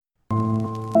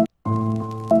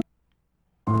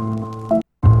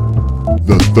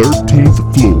13th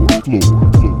floor.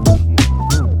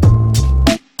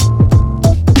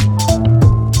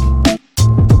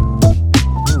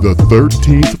 The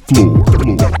 13th floor.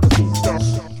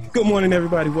 Good morning,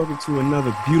 everybody. Welcome to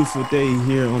another beautiful day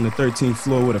here on the 13th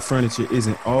floor, where the furniture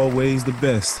isn't always the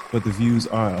best, but the views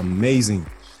are amazing.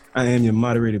 I am your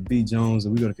moderator, B. Jones,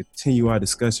 and we're going to continue our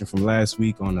discussion from last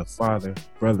week on the father,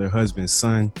 brother, husband,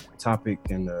 son topic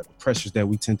and the pressures that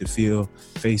we tend to feel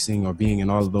facing or being in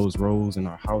all of those roles in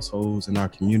our households and our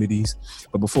communities.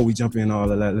 But before we jump in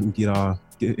all of that, let me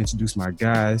introduce my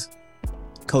guys.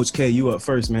 Coach K, you up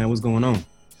first, man. What's going on?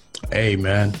 Hey,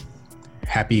 man.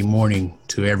 Happy morning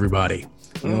to everybody.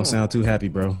 You don't sound too happy,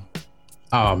 bro.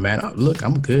 Oh, man. Look,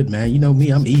 I'm good, man. You know me,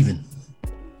 I'm even.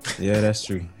 Yeah, that's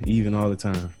true. Even all the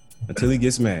time. Until he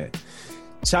gets mad.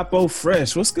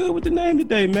 CryptoFresh, what's good with the name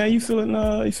today, man? You feeling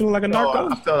like a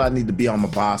narco? I felt I need to be on my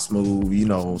boss move. You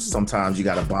know, sometimes you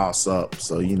got to boss up.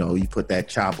 So, you know, you put that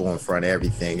chopper in front of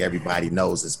everything. Everybody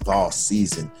knows it's boss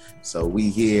season. So we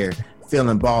here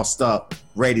feeling bossed up,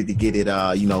 ready to get it,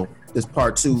 this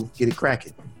part 2, get it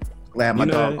cracking. Glad my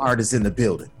dog Art is in the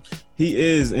building. He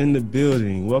is in the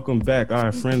building. Welcome back,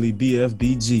 our friendly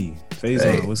BFBG.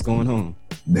 Faison, What's going on?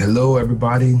 Hello,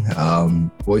 everybody.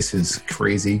 Voice is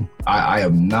crazy. I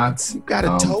am not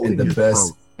in the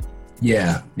best.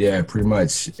 Throat. Yeah, pretty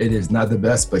much. It is not the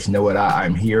best, but you know what?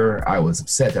 I'm here. I was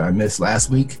upset that I missed last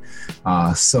week.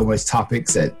 So much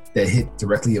topics that hit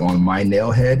directly on my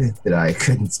nail head that I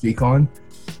couldn't speak on.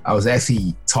 I was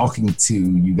actually talking to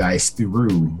you guys through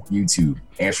YouTube,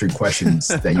 answering questions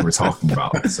that you were talking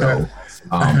about. So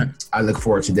I look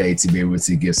forward today to be able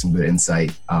to give some good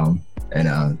insight and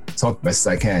talk the best as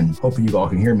I can. Hoping you all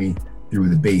can hear me through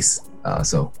the bass.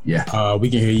 We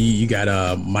can hear you. You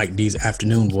got Mike D's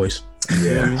afternoon voice.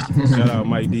 Yeah. Shout out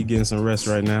Mike D getting some rest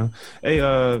right now. Hey,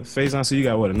 Faison, so you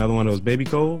got another one of those baby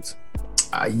colds?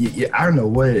 Yeah, I don't know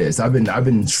what it is. I've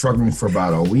been struggling for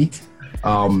about a week.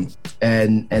 And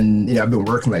you know, I've been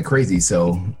working like crazy,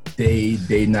 so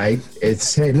day, night,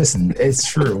 hey, listen, it's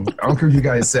true. I don't care what you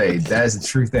guys say, that is a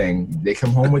true thing. They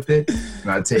come home with it, and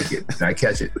I take it, and I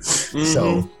catch it.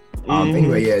 So,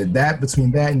 anyway, yeah,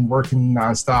 between that and working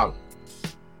nonstop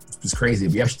was crazy.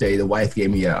 But yesterday, the wife gave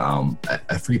me a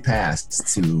free pass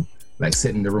to like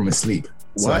sit in the room and sleep.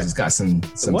 So I just got some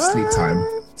sleep time.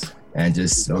 And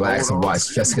just relax and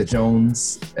watch Jessica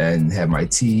Jones and have my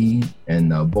tea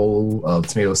and a bowl of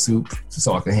tomato soup, just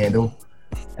all I can handle,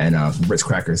 and some Ritz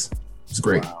crackers. It's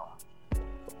great. Wow.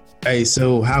 Hey,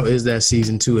 so how is that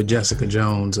season 2 of Jessica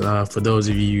Jones? For those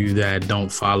of you that don't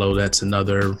follow, that's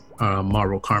another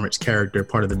Marvel Comics character,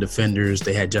 part of the Defenders.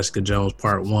 They had Jessica Jones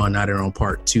part 1, now they're on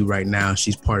part 2 right now.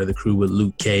 She's part of the crew with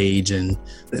Luke Cage and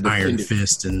Iron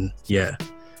Fist, and yeah.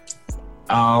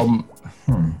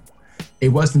 It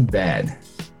wasn't bad.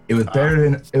 It was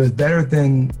better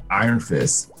than Iron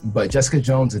Fist, but Jessica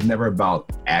Jones is never about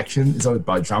action. It's always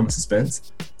about drama,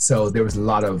 suspense. So there was a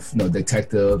lot of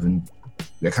detective and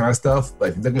that kind of stuff. But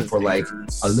if you're looking for like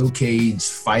a Luke Cage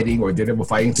fighting or Daredevil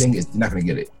fighting thing, you're not gonna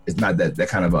get it. It's not that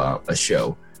kind of a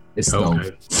show. It's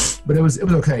okay. But it was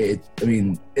okay.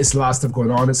 It's a lot of stuff going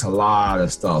on. It's a lot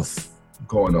of stuff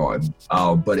going on.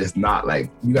 But it's not like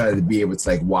you gotta be able to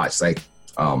like watch like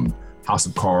House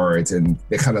of Cards and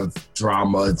that kind of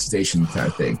drama station kind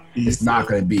of thing. It's not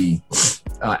going to be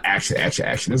action.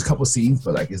 There's a couple scenes,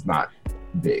 but like it's not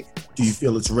big. Do you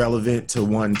feel it's relevant to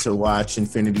one to watch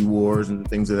Infinity Wars and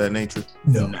things of that nature?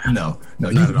 No.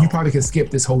 You probably can skip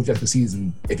this whole Jessica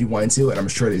season if you wanted to, and I'm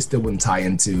sure they still wouldn't tie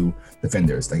into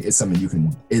Defenders. Like it's something you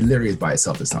can. It literally is by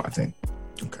itself. It's not a thing.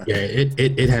 Okay. Yeah,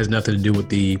 it has nothing to do with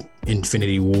the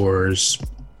Infinity Wars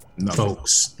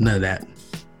folks. None of that.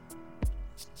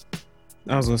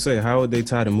 I was gonna say, how would they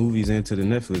tie the movies into the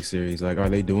Netflix series? Like, are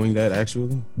they doing that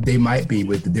actually? They might be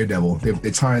with the Daredevil. They're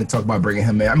trying to talk about bringing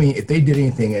him in. I mean, if they did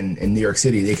anything in New York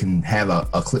City, they can have a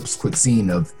quick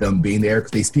scene of them being there. Because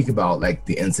they speak about like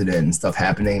the incident and stuff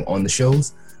happening on the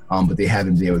shows, but they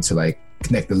haven't been able to like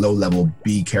connect the low level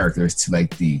B characters to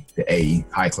like the A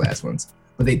high class ones.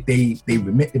 But they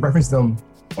reference them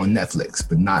on Netflix,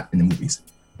 but not in the movies.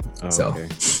 Oh, okay,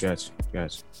 gotcha.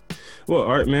 Well,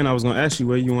 Art, man, I was gonna ask you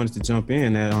where you wanted to jump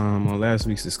in at on last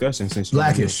week's discussion since you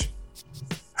Blackish.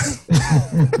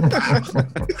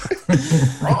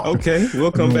 Okay,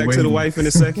 we'll come back to the wife in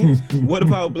a second. What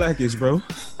about Blackish, bro?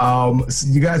 So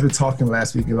you guys were talking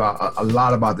last week about a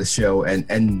lot about the show,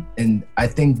 and I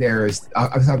think there's.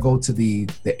 I'll go to the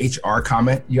HR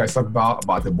comment you guys talked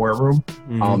about the boardroom.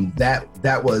 Mm-hmm.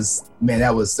 That was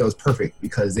perfect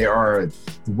because there are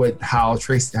with how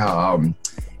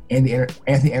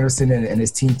Anthony Anderson and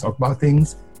his team talk about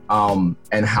things,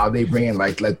 and how they bring in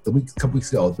like a couple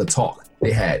weeks ago the talk.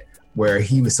 they had, where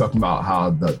he was talking about how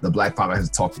the black father has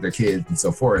to talk to their kids and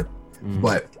so forth.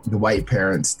 But the white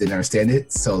parents didn't understand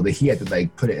it, so that he had to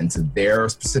like put it into their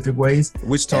specific ways.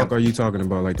 Which talk are you talking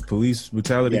about? Like the police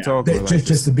brutality talk? Or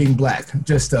Just the being black,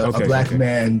 just a black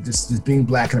man, just being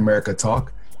black in America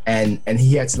talk. And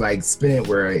he had to like spin it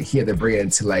where he had to bring it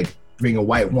into like bring a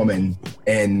white woman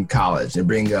in college and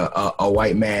bring a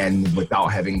white man without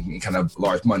having any kind of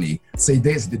large money. So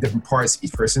there's the different parts of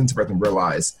each person to let them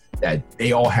realize that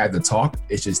they all have the talk.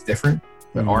 It's just different.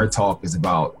 But our talk is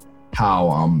about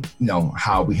how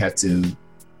how we have to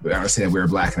understand we're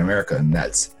black in America, and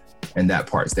that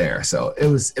part's there. So it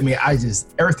was. I mean,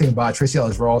 everything about Tracy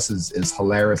Ellis Ross is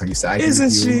hilarious. Like you said, isn't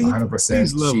she 100%?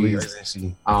 She's lovely, isn't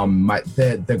she?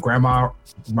 The grandma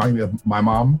reminded me of my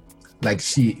mom. Like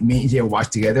me and EJ would watch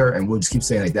together, and we'll just keep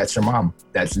saying like, "That's your mom.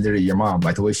 That's literally your mom."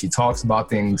 Like the way she talks about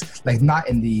things, like not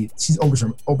in she's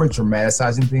over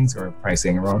dramatizing things, or probably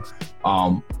saying it wrong.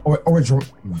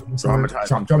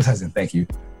 Dramatizing. Thank you.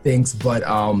 Things, but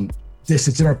just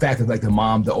the general fact of like the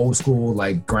mom, the old school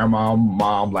like grandma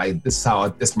mom, like this is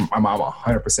my mom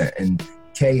 100%. And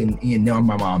Kay and Ian know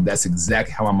my mom. That's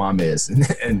exactly how my mom is,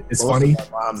 and it's Most funny.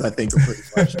 of my moms, I think, are pretty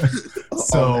much.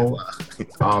 So,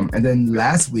 and then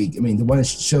last week, I mean, the one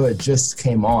show that just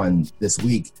came on this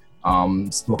week,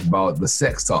 spoke about the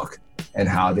sex talk and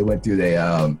how they went through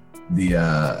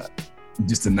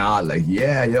just a nod, like,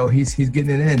 yeah, he's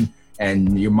getting it in,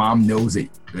 and your mom knows it.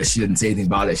 She didn't say anything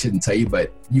about it. She didn't tell you,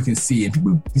 but you can see. And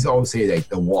people used to always say like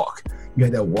the walk. You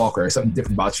had that walk or something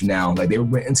different about you now. Like they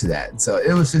went into that. So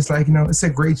it was just like, it's a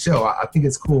great show. I think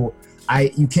it's cool.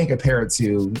 You can't compare it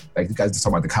to like the guys just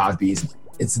talking about the Cosbys.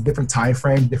 It's a different time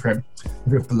frame, different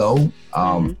flow.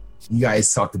 You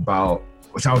guys talked about,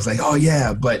 which I was like, oh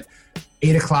yeah, but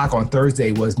 8 o'clock on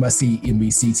Thursday was must-see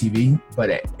NBC TV. But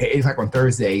at 8 o'clock on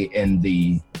Thursday in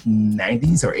the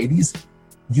 90s or 80s,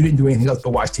 you didn't do anything else but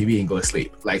watch TV and go to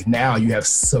sleep. Like now you have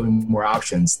so many more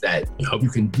options that you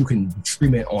can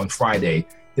stream it on Friday.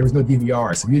 There was no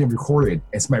DVR, so if you didn't record it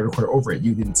and somebody recorded over it,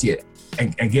 you didn't see it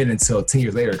and get it until 10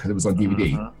 years later because it was on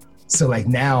DVD. So like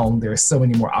now there are so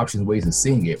many more options, ways of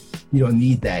seeing it. You don't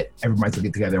need that everybody to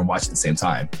get together and watch it at the same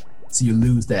time. So you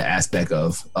lose that aspect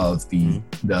of the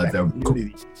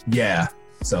yeah.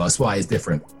 So that's why it's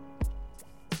different.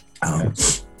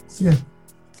 Yeah.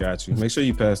 Got you. Make sure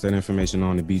you pass that information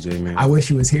on to BJ, man. I wish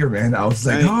he was here, man. I was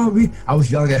like, I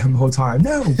was yelling at him the whole time.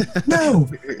 No.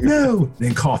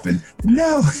 Then coughing.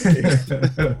 No.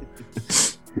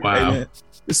 Wow. Hey,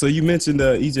 so you mentioned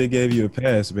EJ gave you a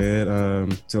pass,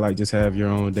 man, to like just have your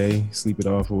own day, sleep it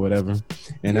off or whatever.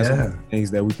 And that's one of the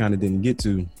things that we kind of didn't get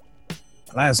to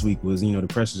last week was, the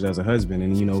pressures as a husband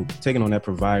and, taking on that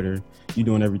provider, you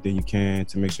doing everything you can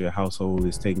to make sure your household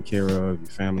is taken care of, your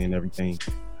family and everything.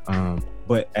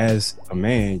 But as a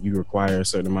man, you require a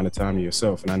certain amount of time to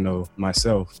yourself. And I know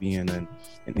myself being an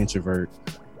introvert,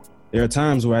 there are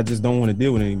times where I just don't want to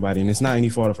deal with anybody. And it's not any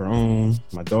fault of her own,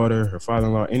 my daughter, her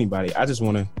father-in-law, anybody. I just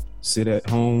want to sit at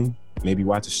home, maybe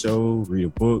watch a show, read a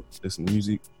book, listen to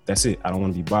music. That's it. I don't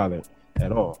want to be bothered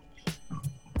at all.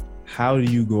 How do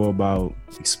you go about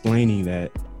explaining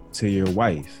that to your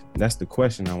wife? That's the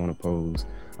question I want to pose.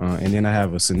 And then I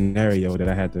have a scenario that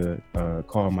I had to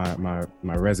call my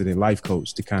resident life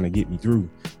coach to kind of get me through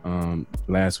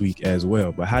last week as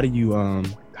well. But how do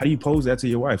you pose that to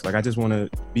your wife? Like, I just want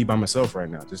to be by myself right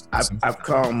now. I've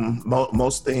come,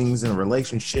 most things in a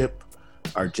relationship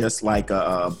are just like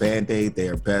a Band-Aid. They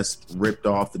are best ripped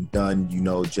off and done,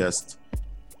 just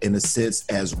in a sense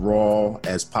as raw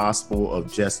as possible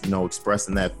of just,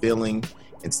 expressing that feeling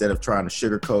instead of trying to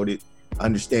sugarcoat it.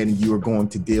 Understanding you are going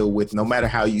to deal with, no matter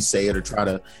how you say it or try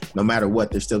to, no matter what,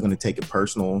 they're still going to take it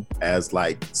personal as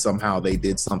like somehow they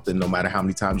did something, no matter how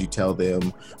many times you tell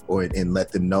them and let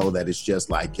them know that it's just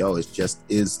like, it's just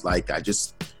is like, I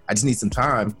just need some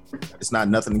time. It's not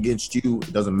nothing against you.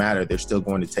 It doesn't matter. They're still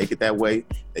going to take it that way,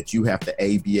 that you have to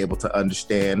be able to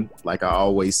understand. Like I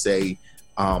always say,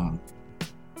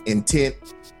 intent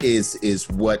is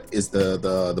what is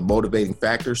the motivating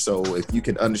factor. So if you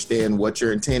can understand what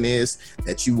your intent is,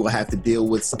 that you will have to deal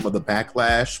with some of the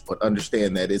backlash, but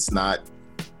understand that it's not,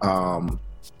 I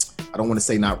don't want to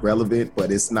say not relevant,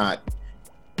 but it's not,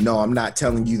 no, I'm not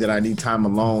telling you that I need time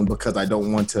alone because I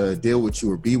don't want to deal with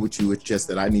you or be with you. It's just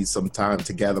that I need some time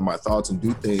to gather my thoughts and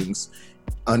do things.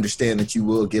 Understand that you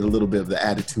will get a little bit of the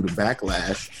attitude of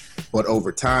backlash, but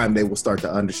over time they will start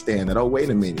to understand that, oh, wait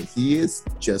a minute, he is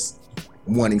just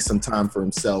wanting some time for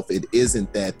himself. It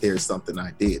isn't that there's something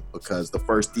I did, because the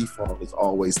first default is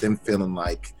always them feeling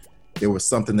like there was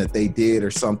something that they did or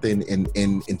something,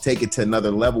 and take it to another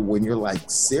level when you're like,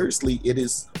 seriously, it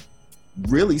is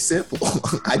really simple.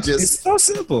 It's so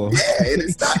simple. Yeah,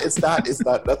 it's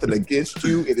not nothing against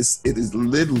you. It is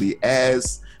literally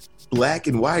as black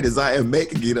and white as I am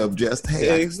making it up. Just,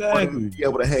 hey, Exactly. I just want to be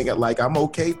able to hang out. Like, I'm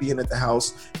okay being at the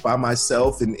house by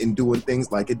myself and doing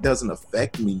things. Like, it doesn't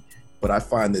affect me, but I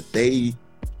find that they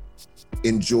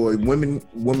enjoy,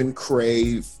 women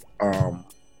crave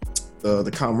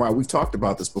the camaraderie. We've talked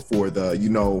about this before. The, you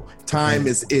know, time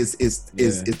is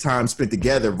time spent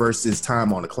together versus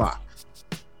time on the clock.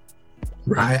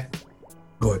 Right.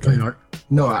 Go ahead, Art.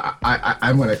 No,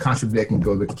 I'm going to contradict and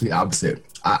go the complete opposite.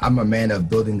 I'm a man of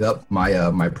building up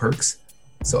my perks.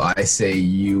 So I say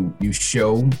you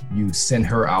send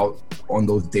her out on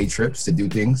those day trips to do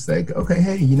things like, okay,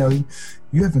 hey, you know,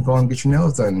 you haven't gone and get your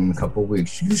nails done in a couple of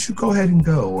weeks. You should go ahead and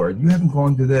go, or you haven't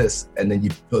gone to this, and then you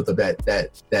build up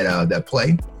that play,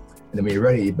 and then when you're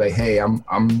ready, you're like, hey, I'm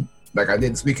like I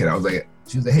did this weekend.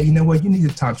 She was like, hey, you know what? You need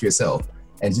time to yourself,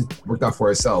 and just worked out for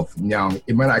herself. Now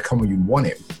it might not come when you want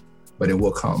it, but it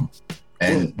will come,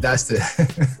 and that's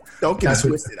the. Don't get it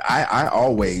twisted. I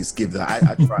always give I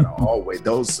try to always.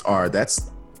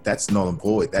 That's null and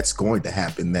void. That's going to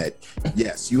happen. That,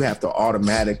 yes, you have to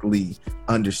automatically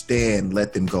understand,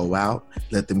 let them go out,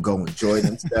 let them go enjoy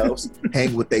themselves,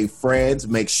 hang with their friends,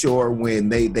 make sure when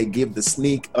they give the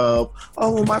sneak of,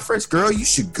 oh, well, my friends, girl, you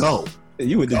should go.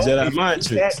 You with the Jedi mind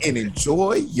tricks. And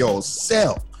enjoy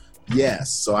yourself.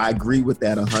 Yes, so I agree with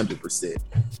that 100%.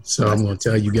 So I'm going to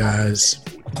tell you guys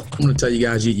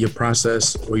your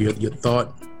process or your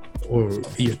thought or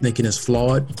your thinking is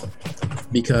flawed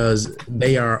because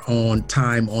they are on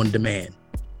time on demand.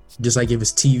 Just like if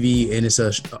it's TV and it's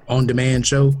a on-demand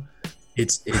show,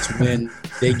 it's when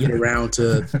they get around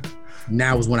to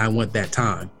now is when I want that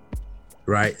time,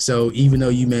 right? So even though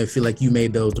you may feel like you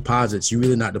made those deposits, you're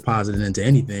really not depositing into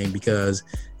anything because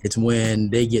it's when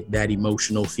they get that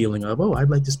emotional feeling of, oh,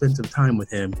 I'd like to spend some time with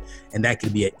him. And that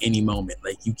could be at any moment.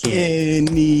 Like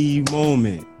any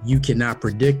moment. You cannot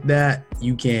predict that.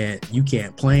 You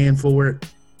can't plan for it.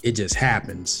 It just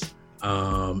happens.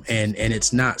 And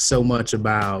it's not so much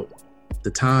about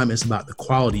the time, it's about the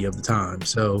quality of the time.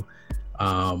 So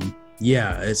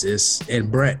it's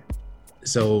and Brett.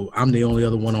 So I'm the only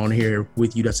other one on here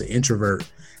with you that's an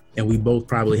introvert. And we both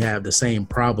probably have the same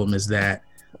problem is that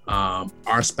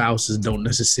our spouses don't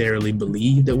necessarily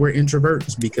believe that we're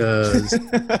introverts because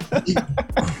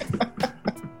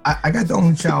I got the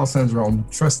only child syndrome.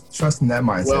 Trust in that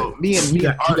mindset. Well, me and you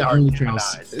got only child.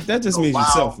 That just means you're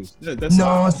selfish. That's no,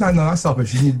 all. it's not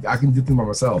selfish. I can do things by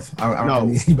myself. I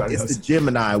don't need anybody else. It's the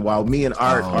Gemini. While me and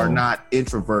Art are not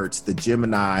introverts, the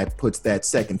Gemini puts that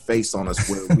second face on us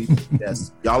where we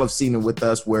y'all have seen it with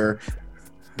us where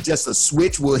just a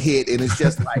switch will hit and it's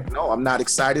just like, no, I'm not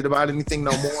excited about anything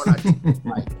no more. And I just,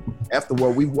 like,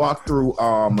 afterward, we walked through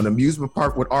an amusement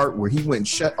park with Art where he went and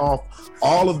shut off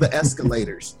all of the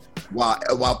escalators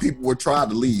while people were trying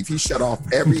to leave. He shut off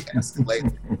every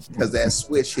escalator because that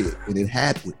switch hit and it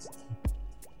happens.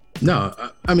 No,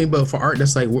 I mean, but for Art,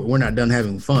 that's like we're not done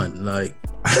having fun. Like,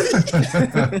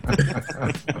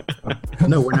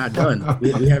 no, we're not done.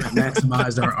 We haven't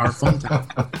maximized our fun time.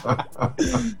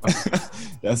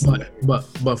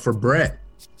 But for Brett,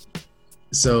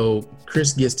 so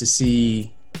Chris gets to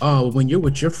see, when you're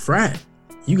with your frat,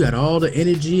 you got all the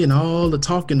energy and all the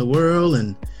talk in the world,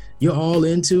 and you're all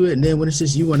into it. And then when it's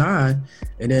just you and I,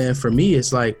 and then for me,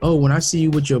 it's like, when I see you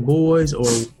with your boys or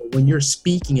when you're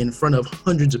speaking in front of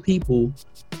hundreds of people,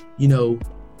 you know,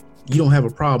 you don't have a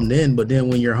problem then, but then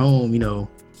when you're home, you know,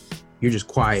 you're just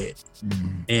quiet.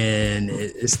 Mm-hmm. And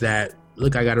it's that,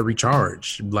 look, I got to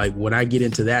recharge. Like when I get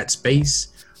into that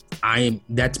space,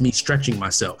 that's me stretching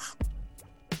myself.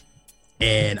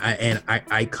 And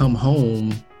I come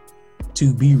home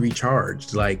to be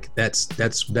recharged. Like that's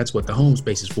what the home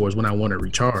space is for, is when I want to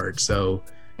recharge. So,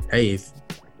 hey, if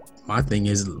my thing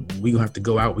is we gonna have to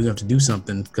go out, we gonna have to do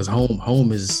something because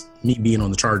home is me being on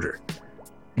the charger.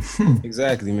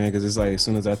 Exactly, man. Because it's like as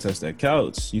soon as I touch that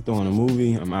couch, you throwing a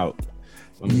movie, I'm out.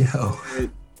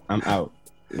 I'm out.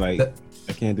 Like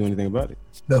I can't do anything about it.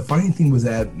 The funny thing was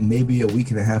that maybe a week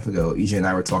and a half ago, EJ and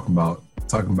I were talking about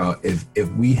if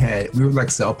we were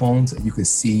like cell phones, you could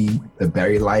see the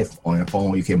battery life on your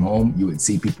phone when you came home. You would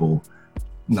see people,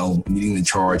 you know, needing to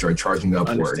charge or charging up,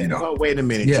 or you know. Oh, wait a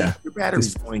minute, yeah, your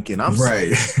battery's blinking. I'm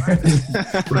right.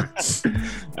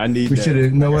 I need. We should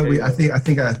have. No, I think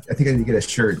I need to get a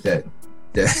shirt that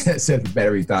said the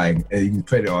battery dying, and you can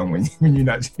put it on when you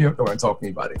don't want to talk to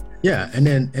anybody. Yeah, and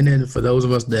then for those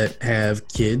of us that have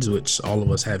kids, which all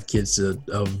of us have kids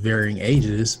of varying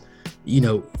ages, you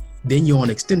know, then you're on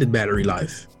extended battery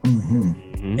life,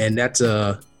 and that's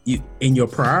in your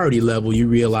priority level. You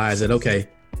realize that, okay,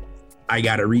 I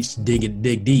got to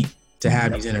dig deep to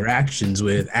have these interactions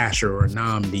with Asher or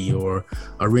Namdi or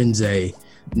Arinze,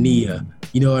 Nia,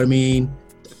 you know what I mean?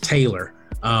 Taylor.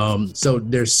 So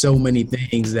there's so many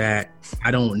things that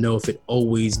I don't know if it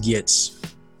always gets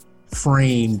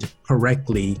framed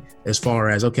correctly as far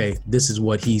as, okay, this is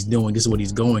what he's doing, this is what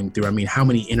he's going through. I mean, how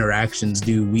many interactions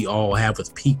do we all have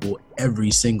with people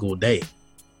every single day?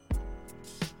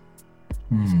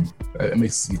 It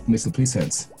makes complete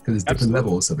sense because it's different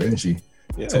levels of energy.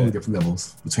 Yeah. Totally different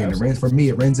levels between Arinze. For me,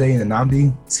 Arinze and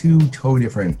Namdi, two totally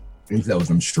different energy levels.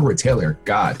 I'm sure with Taylor,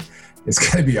 God, it's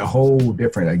got to be a whole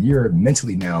different. Like you're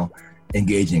mentally now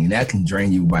engaging, and that can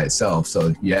drain you by itself.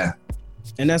 So yeah,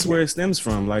 and that's where it stems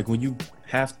from. Like when you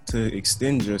have to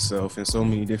extend yourself in so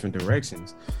many different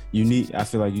directions, I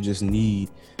feel like you just need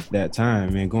that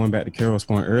time. And going back to Carol's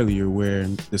point earlier, where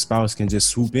the spouse can just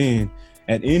swoop in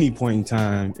at any point in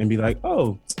time and be like,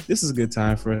 oh, this is a good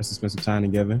time for us to spend some time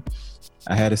together.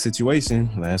 I had a situation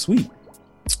last week.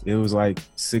 It was like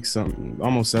 6 something,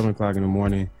 almost 7 o'clock in the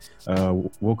morning.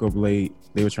 Woke up late.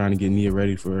 They were trying to get Nia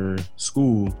ready for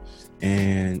school,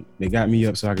 and they got me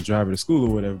up so I could drive her to school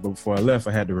or whatever. But before I left,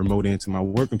 I had to remote into my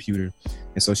work computer.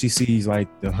 And so she sees like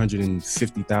the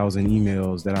 150,000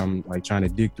 emails that I'm like trying to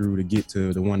dig through to get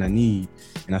to the one I need.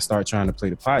 And I start trying to play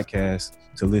the podcast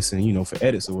to listen, you know, for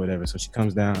edits or whatever. So she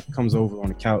comes over on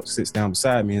the couch, sits down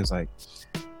beside me and is like,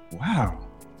 wow,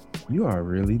 you are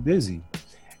really busy.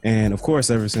 And of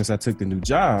course, ever since I took the new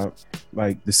job,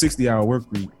 like the 60-hour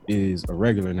work week is a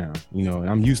regular now, you know, and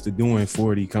I'm used to doing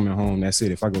 40, coming home. That's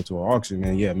it. If I go to an auction,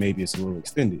 then yeah, maybe it's a little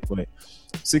extended, but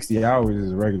 60 hours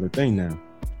is a regular thing now.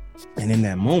 And in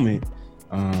that moment,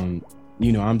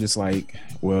 you know, I'm just like,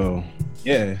 well,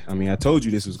 yeah, I mean, I told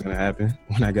you this was going to happen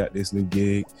when I got this new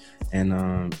gig.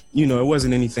 And, you know, it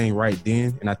wasn't anything right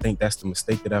then. And I think that's the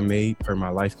mistake that I made per my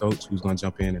life coach, who's going to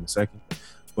jump in a second.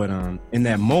 But in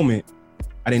that moment,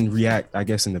 I didn't react, I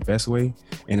guess, in the best way.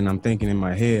 And then I'm thinking in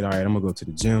my head, all right, I'm gonna go to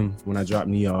the gym when I drop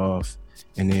Nia off,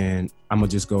 and then I'm gonna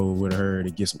just go with her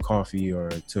to get some coffee or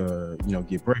to, you know,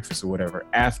 get breakfast or whatever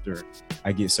after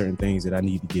I get certain things that I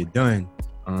need to get done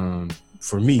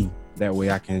for me. That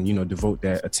way I can, you know, devote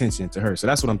that attention to her. So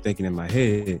that's what I'm thinking in my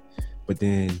head. But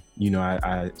then, you know,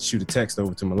 I shoot a text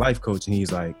over to my life coach, and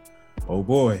he's like, oh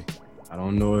boy, I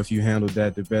don't know if you handled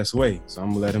that the best way. So I'm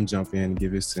gonna let him jump in and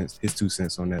give his 2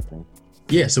 cents on that thing.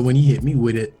 Yeah, so when he hit me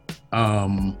with it,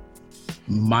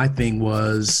 my thing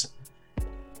was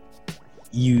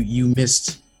you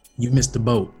missed the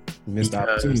boat. You missed the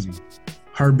opportunity.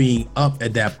 Her being up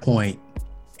at that point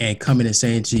and coming and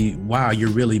saying to you, wow, you're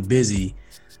really busy,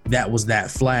 that was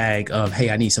that flag of, hey,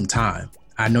 I need some time.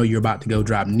 I know you're about to go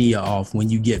drop Nia off. When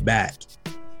you get back,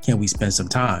 can we spend some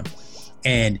time?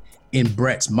 And in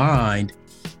Brett's mind,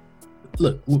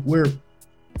 look, we're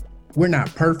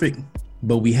not perfect,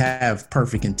 but we have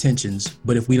perfect intentions.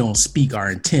 But if we don't speak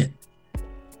our intent,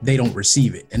 they don't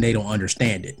receive it and they don't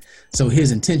understand it. So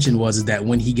his intention was that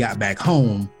when he got back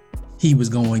home, he was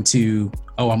going to,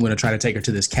 I'm going to try to take her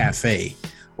to this cafe,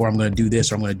 or I'm going to do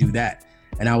this, or I'm going to do that.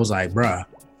 And I was like, bruh,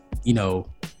 you know,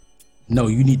 no,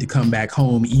 you need to come back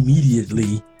home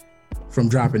immediately from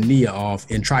dropping Nia off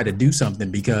and try to do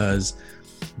something, because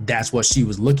that's what she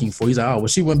was looking for. He's like, oh, well,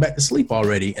 she went back to sleep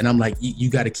already. And I'm like, you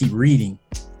got to keep reading.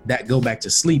 That go back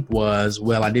to sleep was,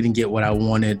 well, I didn't get what I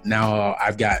wanted. Now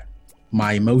I've got,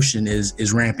 my emotion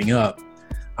is ramping up.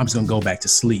 I'm just going to go back to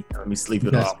sleep. Let me sleep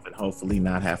it off and hopefully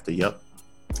not have to, yep.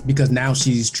 Because now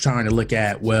she's trying to look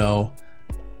at, well,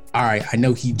 all right, I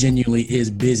know he genuinely is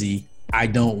busy. I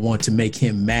don't want to make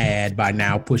him mad by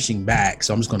now pushing back.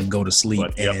 So I'm just going to go to sleep.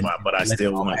 But I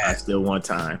still want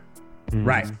time.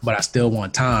 Right. But I still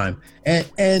want time.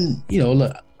 And you know,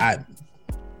 look,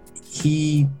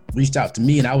 he reached out to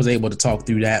me and I was able to talk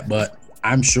through that, but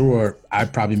I'm sure I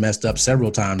probably messed up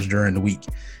several times during the week.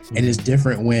 And it's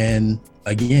different when,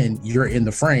 again, you're in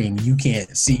the frame, you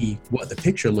can't see what the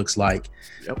picture looks like.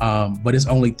 Yep. But it's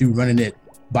only through running it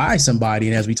by somebody.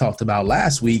 And as we talked about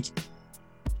last week,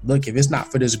 look, if it's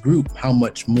not for this group, how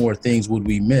much more things would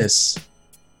we miss?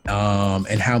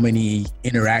 And how many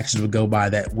interactions would go by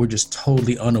that we're just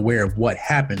totally unaware of what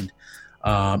happened.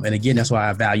 And again, that's why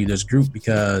I value this group,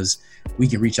 because we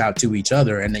can reach out to each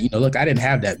other. And, you know, look, I didn't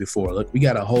have that before. Look, we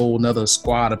got a whole nother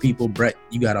squad of people. Brett,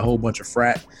 you got a whole bunch of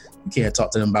frat you can't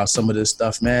talk to them about some of this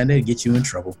stuff, man. They'll get you in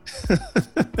trouble.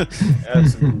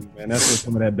 Absolutely, man. That's where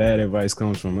some of that bad advice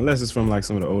comes from, unless it's from like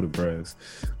some of the older brothers.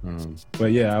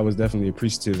 But yeah, I was definitely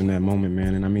appreciative in that moment,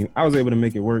 man. And I mean, I was able to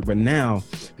make it work. But now,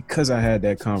 because I had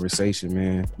that conversation,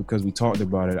 man, because we talked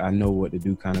about it, I know what to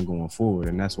do kind of going forward.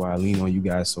 And that's why I lean on you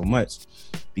guys so much,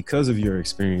 because of your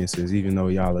experiences, even though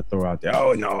y'all will throw out there,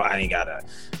 oh, no, I ain't gotta,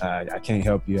 I can't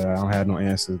help you. I don't have no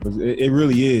answers. But it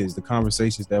really is. The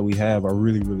conversations that we have are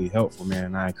really, really helpful, man.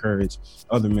 And I encourage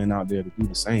other men out there to do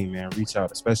the same, man. Reach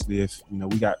out, especially if, you know,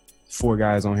 we got 4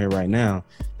 guys on here right now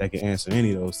that can answer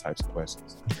any of those types of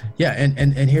questions. Yeah,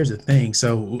 and here's the thing.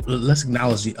 So let's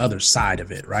acknowledge the other side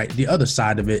of it, right? The other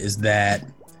side of it is that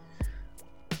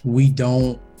we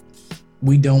don't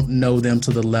know them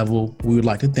to the level we would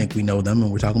like to think we know them,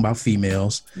 and we're talking about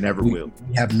females. Never will.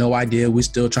 We have no idea. We're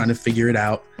still trying to figure it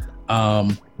out.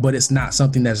 But it's not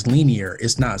something that's linear.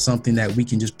 It's not something that we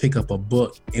can just pick up a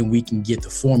book and we can get the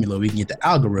formula, we can get the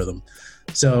algorithm.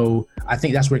 So I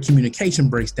think that's where communication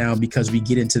breaks down, because we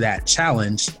get into that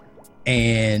challenge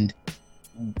and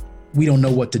we don't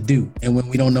know what to do. And when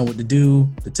we don't know what to do,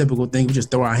 the typical thing, we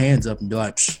just throw our hands up and be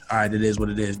like, all right, it is what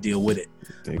it is, deal with it.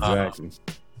 Exactly.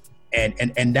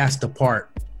 And that's the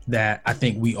part that I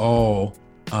think we all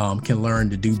can learn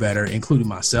to do better, including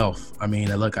myself. I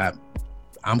mean, look,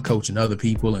 I'm coaching other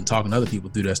people and talking to other people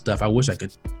through that stuff. I wish I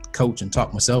could coach and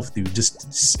talk myself through,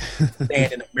 just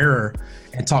stand in the mirror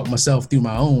and talk myself through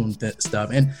my own stuff.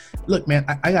 And look, man,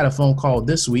 I got a phone call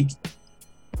this week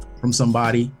from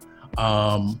somebody,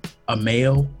 a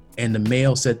male, and the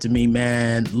male said to me,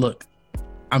 man, look,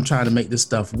 I'm trying to make this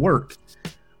stuff work.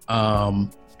 And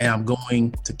I'm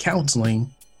going to counseling,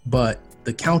 but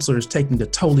the counselor is taking the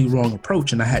totally wrong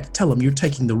approach. And I had to tell him, you're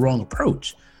taking the wrong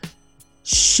approach.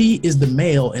 She is the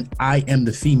male and I am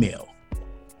the female.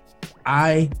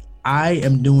 I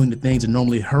am doing the things that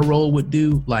normally her role would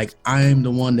do. Like, I am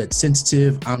the one that's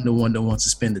sensitive. I'm the one that wants to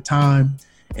spend the time,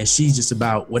 and she's just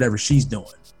about whatever she's doing.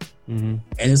 Mm-hmm.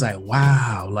 And it's like,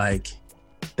 wow, like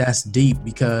that's deep,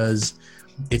 because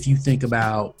if you think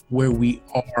about where we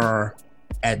are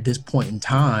at this point in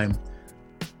time,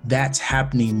 that's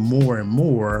happening more and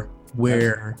more,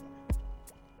 where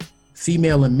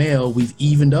female and male, we've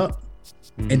evened up.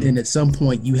 Mm-hmm. And then at some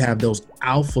point you have those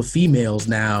alpha females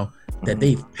now that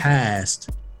they've passed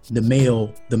the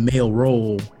male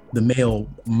role, the male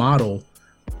model.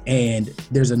 And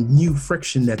there's a new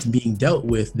friction that's being dealt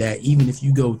with, that even if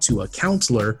you go to a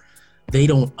counselor, they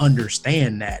don't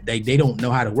understand that. They don't know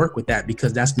how to work with that,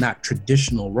 because that's not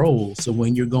traditional role. So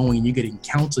when you're going and you're getting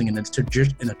counseling in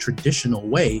a traditional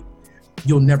way,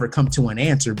 you'll never come to an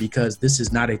answer, because this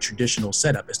is not a traditional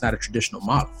setup. It's not a traditional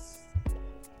model.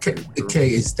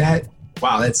 Okay, is that,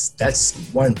 wow, that's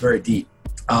one very deep.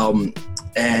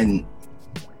 And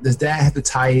does that have to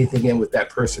tie anything in with that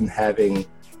person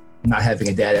not having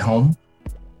a dad at home,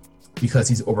 because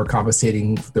he's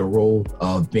overcompensating for the role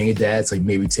of being a dad, so he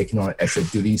may be taking on extra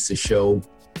duties to show,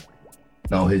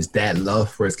 his dad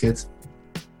love for his kids?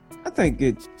 I think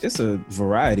it's a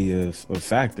variety of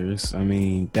factors. I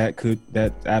mean,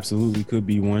 that absolutely could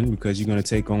be one, because you're going to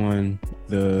take on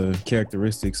the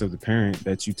characteristics of the parent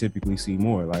that you typically see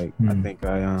more. Like, I think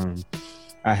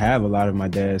I have a lot of my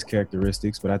dad's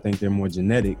characteristics, but I think they're more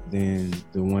genetic than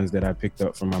the ones that I picked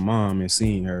up from my mom and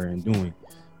seeing her and doing.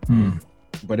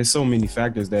 But there's so many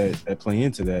factors that play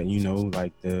into that,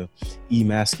 like the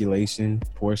emasculation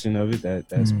portion of it,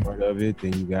 that's part of it.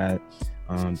 Then you got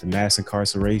the mass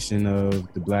incarceration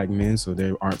of the Black men, so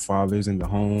there aren't fathers in the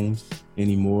homes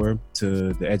anymore,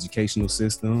 to the educational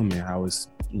system and how it's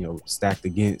stacked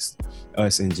against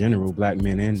us in general, Black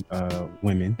men and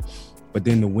women. But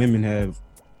then the women have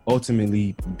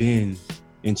ultimately been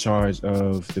in charge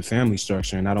of the family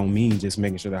structure, and I don't mean just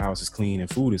making sure the house is clean and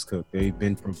food is cooked. They've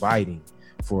been providing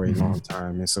for a long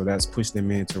time, and so that's pushed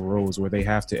them into roles where they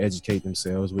have to educate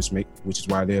themselves, which is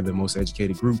why they're the most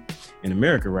educated group in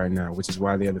America right now, which is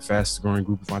why they're the fastest growing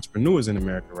group of entrepreneurs in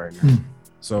America right now.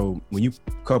 So when you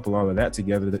couple all of that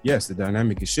together, yes, the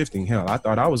dynamic is shifting. Hell, I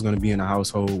thought I was going to be in a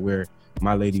household where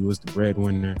my lady was the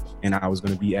breadwinner and I was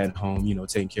going to be at home,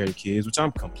 taking care of the kids, which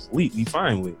I'm completely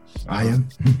fine with. I am.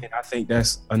 And I think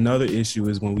that's another issue,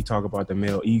 is when we talk about the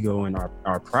male ego and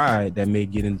our pride that may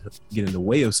get in the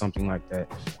way of something like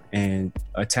that, and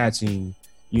attaching,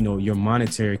 your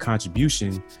monetary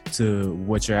contribution to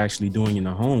what you're actually doing in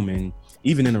the home. And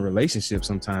even in a relationship,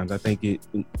 sometimes I think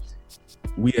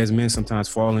we as men sometimes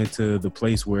fall into the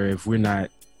place where if we're not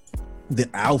the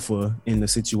alpha in the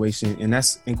situation, and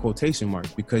that's in quotation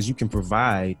marks because you can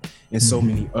provide in so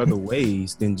many other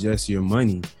ways than just your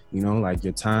money, you know, like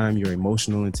your time, your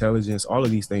emotional intelligence, all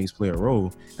of these things play a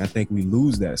role. And I think we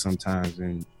lose that sometimes,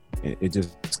 and it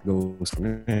just goes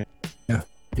from there. Yeah,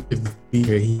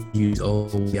 he's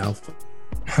old alpha.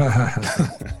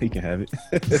 He can have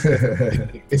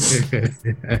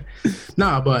it.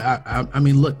 Nah, but I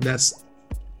mean, look,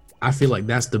 I feel like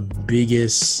that's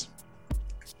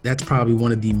probably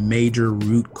one of the major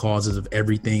root causes of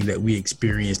everything that we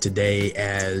experience today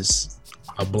as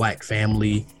a Black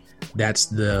family. That's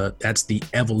the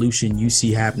evolution you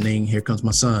see happening. Here comes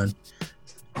my son.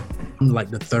 I'm like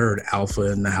the third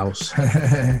alpha in the house.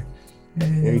 Here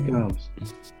he comes.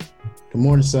 Good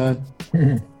morning, son.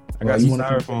 I got some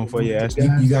styrofoam for you, Ashley.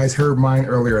 You guys heard mine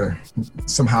earlier.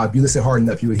 Somehow, if you listen hard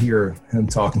enough, you would hear him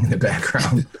talking in the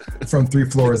background from 3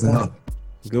 floors and up.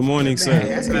 Good morning,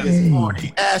 sir. Good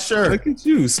morning, Asher. Look at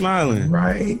you smiling.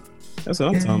 Right. That's what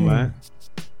I'm talking about.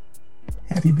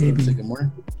 Happy baby. Say good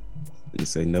morning. You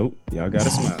say nope. Y'all gotta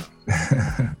smile.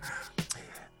 I'm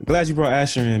glad you brought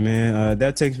Asher in, man.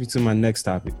 That takes me to my next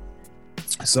topic.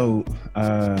 So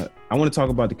I want to talk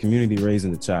about the community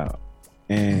raising the child.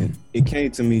 And it came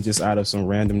to me just out of some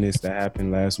randomness that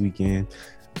happened last weekend.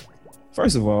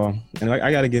 First of all, and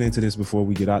I got to get into this before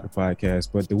we get out the podcast,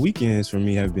 but the weekends for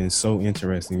me have been so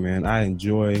interesting, man. I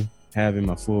enjoy having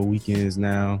my full weekends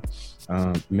now,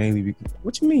 mainly because,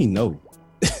 what you mean, no?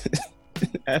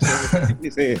 I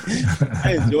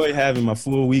enjoy having my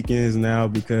full weekends now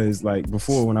because, like,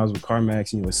 before when I was with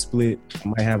CarMax, you know, it's split. I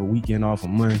might have a weekend off a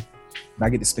month, but I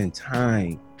get to spend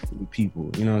time with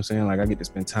people, you know what I'm saying? Like, I get to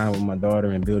spend time with my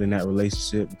daughter and building that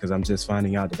relationship, because I'm just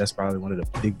finding out that that's probably one of the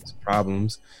biggest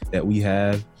problems that we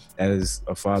have as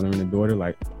a father and a daughter.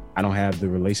 Like, I don't have the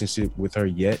relationship with her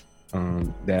yet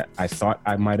that I thought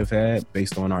I might have had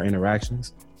based on our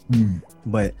interactions.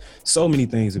 But so many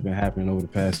things have been happening over the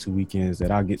past 2 weekends that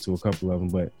I'll get to a couple of them.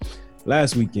 But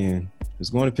last weekend, I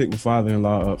was going to pick my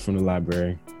father-in-law up from the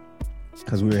library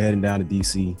because we were heading down to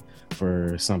DC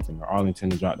for something, or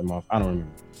Arlington, to drop them off. I don't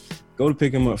remember. Go to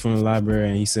pick him up from the library,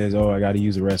 and he says, oh, I got to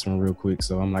use the restroom real quick.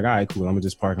 So I'm like, all right, cool. I'm going to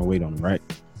just park and wait on him, right?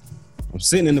 I'm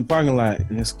sitting in the parking lot,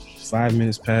 and it's 5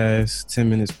 minutes past, 10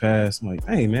 minutes past. I'm like,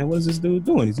 hey, man, what is this dude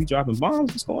doing? Is he dropping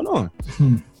bombs? What's going on?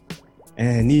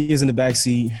 And he is in the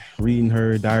backseat reading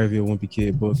her Diary of a Wimpy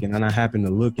Kid book. And then I happen to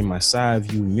look in my side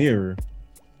view mirror,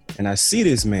 and I see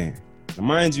this man. Now,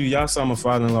 mind you, y'all saw my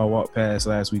father-in-law walk past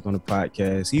last week on the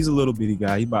podcast. He's a little bitty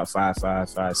guy. He's about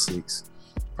 5'5", 5'6",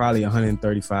 probably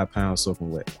 135 pounds soaking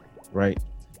wet, right?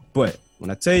 But when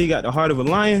I tell you got the heart of a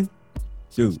lion,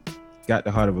 dude, got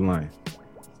the heart of a lion.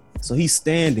 So he's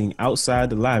standing outside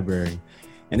the library,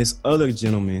 and this other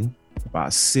gentleman, about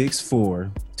 6'4",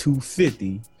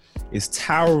 250, is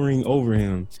towering over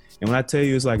him. And when I tell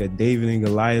you it's like a David and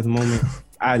Goliath moment,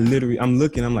 I'm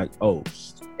looking, I'm like, oh,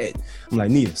 shit. I'm like,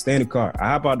 Nia, stay in the car. I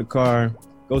hop out the car,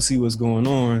 go see what's going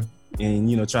on, and,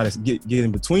 you know, try to get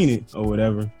in between it or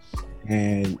whatever.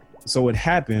 And so what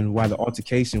happened while the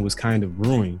altercation was kind of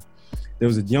brewing, there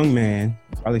was a young man,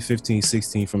 probably 15,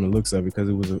 16 from the looks of it, because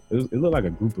it looked like a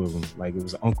group of them, like it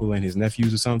was an uncle and his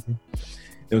nephews or something.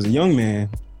 There was a young man,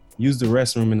 used the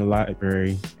restroom in the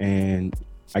library, and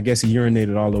I guess he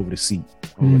urinated all over the seat,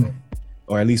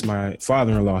 or at least my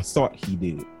father-in-law thought he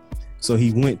did. So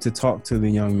he went to talk to the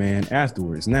young man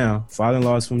afterwards. Now,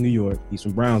 father-in-law is from New York. He's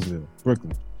from Brownsville,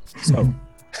 Brooklyn. So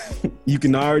you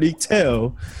can already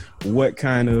tell what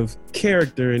kind of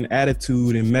character and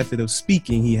attitude and method of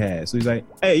speaking he has. So he's like,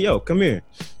 hey, yo, come here,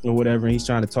 or whatever. And he's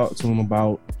trying to talk to him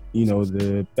about, you know,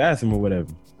 the bathroom or whatever.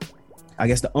 I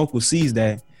guess the uncle sees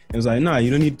that and was like, nah, you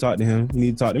don't need to talk to him. You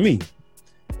need to talk to me.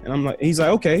 And I'm like, he's like,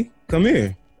 okay, come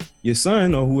here. Your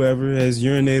son or whoever has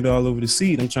urinated all over the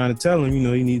seat. I'm trying to tell him, you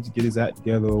know, he needs to get his act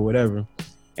together or whatever.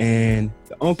 And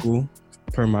the uncle,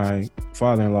 per my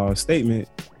father-in-law's statement,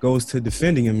 goes to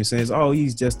defending him and says, oh,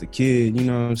 he's just a kid, you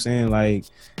know what I'm saying? Like,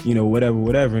 you know,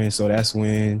 whatever. And so that's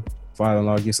when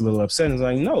father-in-law gets a little upset and is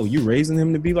like, no, you raising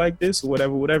him to be like this or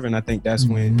whatever. And I think that's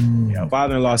when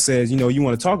father-in-law says, you know, you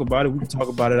want to talk about it? We can talk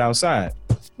about it outside.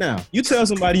 Now, you tell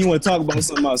somebody you want to talk about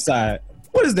something outside.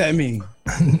 What does that mean?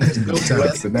 Let's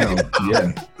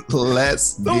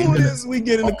we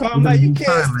get in the car. I'm like, you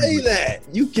can't say that.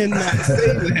 You cannot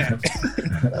say that.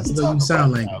 That's what you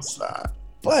sound like.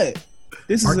 But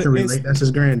this Mark is can relate. That's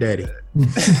his granddaddy.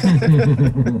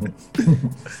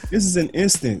 This is an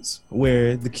instance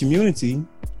where the community,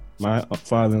 my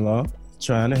father-in-law,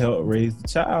 trying to help raise the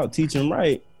child, teach him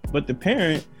right, but the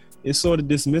parent is sort of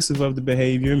dismissive of the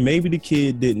behavior. Maybe the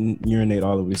kid didn't urinate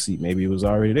all over the seat. Maybe it was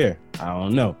already there. I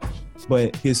don't know.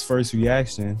 but his first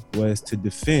reaction was to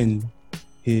defend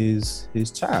his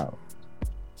child.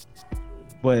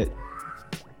 But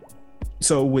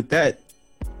so with that,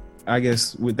 I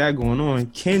guess with that going on,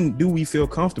 do we feel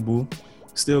comfortable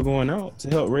still going out to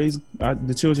help raise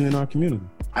the children in our community?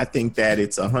 I think that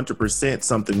it's 100%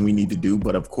 something we need to do,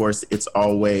 but of course it's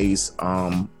always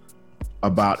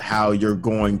about how you're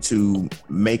going to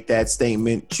make that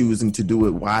statement, choosing to do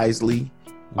it wisely,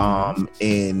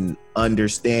 and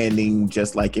understanding,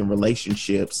 just like in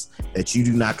relationships, that you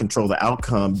do not control the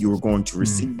outcome you are going to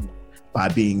receive by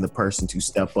being the person to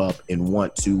step up and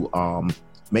want to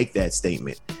make that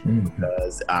statement.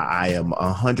 Because I am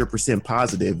 100%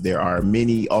 positive there are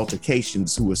many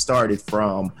altercations who have started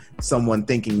from someone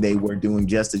thinking they were doing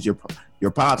just as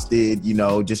your pops did,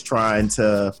 just trying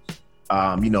to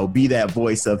be that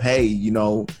voice of, hey,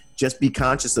 just be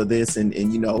conscious of this, and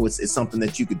it's something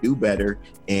that you could do better,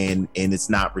 and it's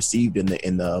not received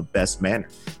in the best manner.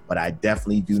 But I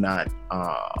definitely do not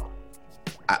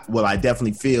I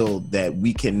definitely feel that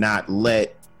we cannot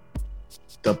let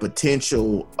the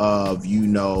potential of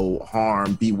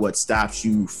harm be what stops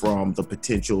you from the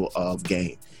potential of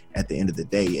gain at the end of the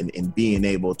day, and being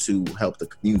able to help the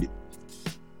community.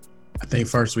 I think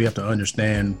first we have to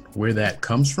understand where that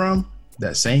comes from.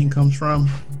 That saying comes from.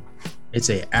 It's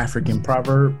an African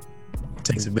proverb. It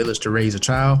takes a village to raise a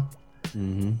child.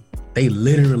 They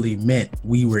literally meant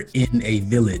we were in a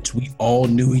village. We all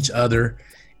knew each other.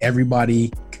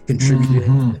 Everybody contributed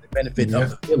to the benefit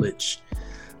of the village.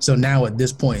 So now at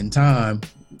this point in time,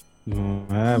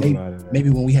 maybe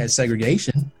when we had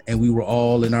segregation and we were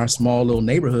all in our small little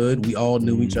neighborhood, we all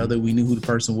knew each other. We knew who the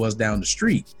person was down the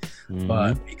street.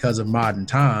 But because of modern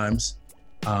times,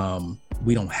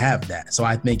 we don't have that. So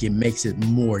I think it makes it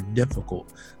more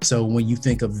difficult. So when you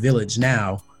think of village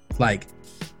now, like,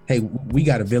 hey, we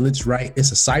got a village, right?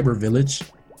 It's a cyber village,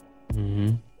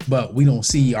 but we don't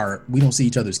see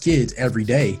each other's kids every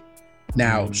day.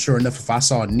 Now, sure enough, if I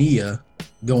saw Nia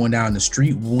going down the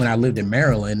street when I lived in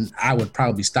Maryland, I would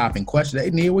probably stop and question, hey,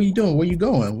 Nia, what are you doing? Where you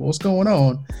going? What's going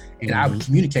on? And I would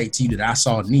communicate to you that I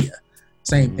saw Nia.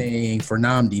 Same thing for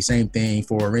Namdi, same thing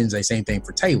for Arinze, same thing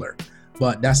for Taylor.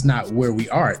 But that's not where we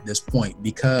are at this point,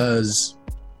 because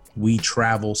we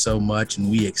travel so much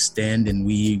and we extend and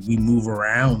we move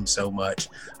around so much.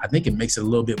 I think it makes it a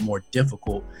little bit more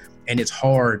difficult, and it's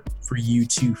hard for you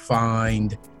to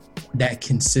find that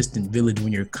consistent village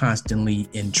when you're constantly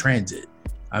in transit.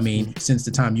 I mean, since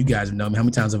the time you guys have known me, how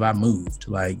many times have I moved?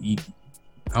 Like, I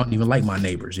don't even like my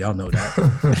neighbors. Y'all know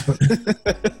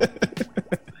that.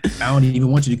 I don't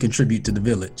even want you to contribute to the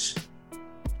village.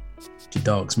 Your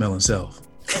dog smelling self.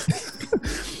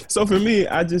 So for me,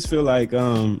 I just feel like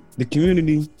the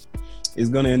community is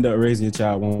going to end up raising your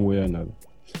child one way or another.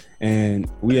 And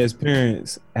we as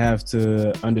parents have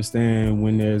to understand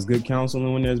when there's good counsel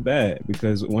and when there's bad,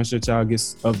 because once your child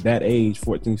gets of that age,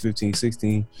 14, 15,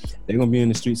 16, they're going to be in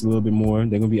the streets a little bit more.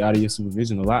 They're going to be out of your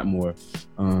supervision a lot more.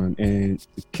 And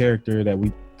the character that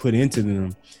we put into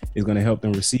them is going to help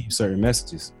them receive certain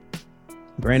messages.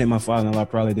 Granted, my father-in-law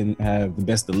probably didn't have the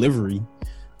best delivery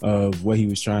of what he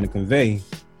was trying to convey.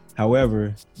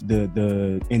 However,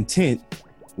 the intent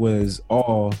was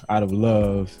all out of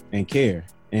love and care.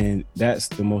 And that's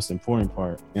the most important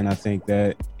part. And I think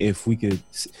that if we could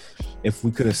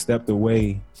have stepped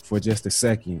away for just a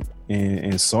second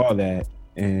and saw that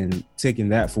and taken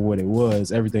that for what it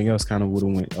was, everything else kind of would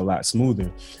have went a lot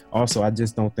smoother. Also, I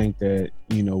just don't think that,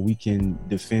 we can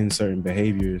defend certain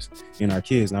behaviors in our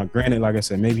kids. Now, granted, like I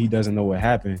said, maybe he doesn't know what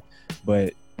happened,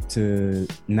 but to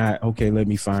not, okay, let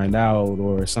me find out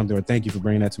or something, or thank you for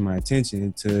bringing that to my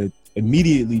attention, to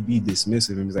immediately be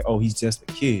dismissive and be like, oh, he's just a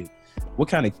kid. What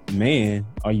kind of man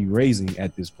are you raising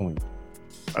at this point?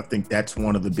 I think that's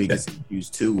one of the biggest issues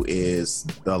too, is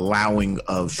the allowing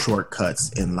of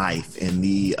shortcuts in life and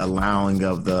the allowing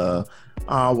of the,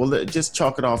 just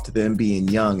chalk it off to them being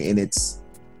young. And it's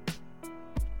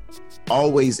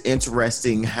always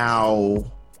interesting how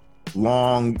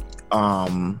long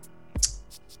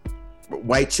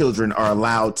white children are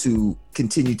allowed to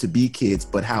continue to be kids,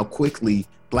 but how quickly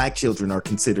Black children are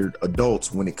considered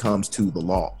adults when it comes to the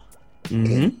law.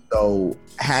 And so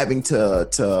having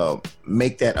to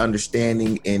make that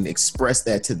understanding and express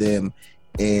that to them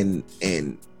and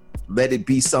let it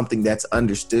be something that's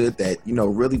understood that,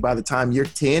 really by the time you're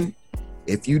 10,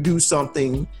 if you do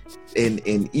something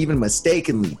and even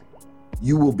mistakenly,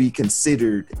 you will be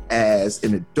considered as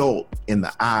an adult in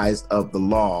the eyes of the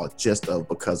law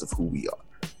because of who we are.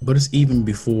 But it's even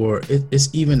before, it's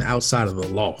even outside of the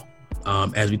law.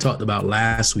 As we talked about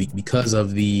last week, because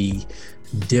of the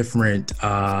different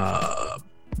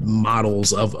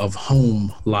models of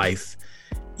home life,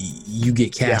 you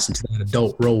get cast into that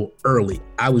adult role early.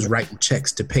 I was writing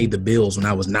checks to pay the bills when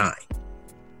I was 9.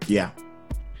 Yeah.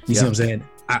 You see what I'm saying?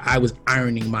 I was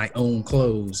ironing my own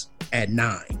clothes at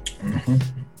 9. Mm-hmm.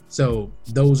 So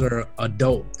those are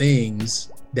adult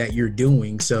things that you're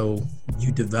doing. So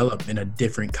you develop in a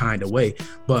different kind of way.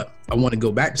 But I want to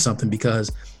go back to something,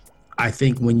 because I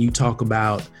think when you talk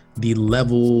about the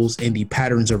levels and the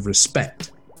patterns of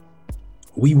respect,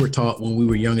 we were taught when we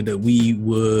were younger that we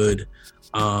would,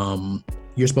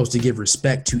 you're supposed to give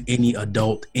respect to any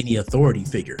adult, any authority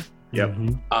figure. Yep.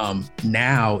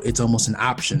 Now it's almost an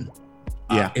option.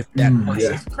 If that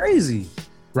It's crazy.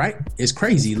 Right? It's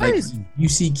crazy. Like, you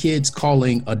see kids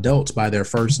calling adults by their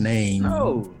first name.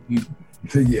 No.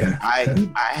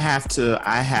 I have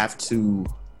to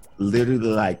literally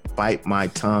like bite my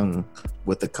tongue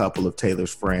with a couple of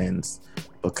Taylor's friends,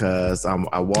 because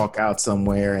I walk out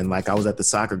somewhere and like I was at the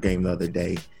soccer game the other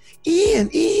day. Ian.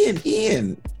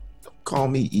 Don't call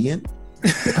me Ian.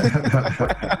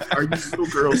 What are you little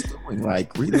girls doing?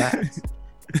 Like, relax.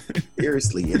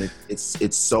 Seriously. And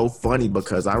it's so funny,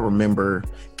 because I remember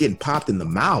getting popped in the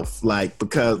mouth, like,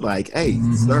 because like, hey,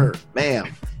 sir,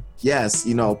 ma'am, yes,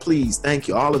 please, thank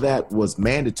you. All of that was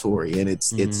mandatory. And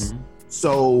it's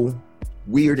so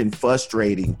weird and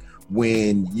frustrating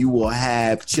when you will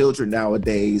have children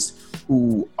nowadays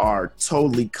who are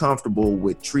totally comfortable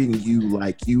with treating you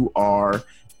like you are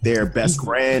their best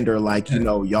friend, or like,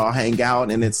 y'all hang out,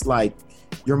 and it's like,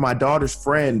 you're my daughter's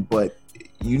friend, but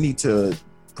you need to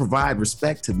provide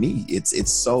respect to me.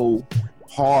 It's so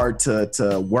hard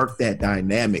to work that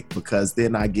dynamic, because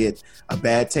then I get a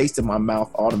bad taste in my mouth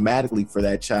automatically for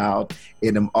that child,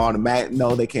 and I'm automatic,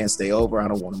 no, they can't stay over. I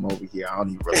don't want them over here. I don't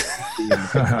even really see them.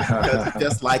 Because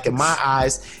just like in my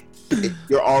eyes,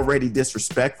 you're already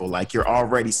disrespectful. Like, you're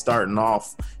already starting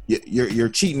off, you're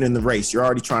cheating in the race. You're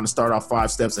already trying to start off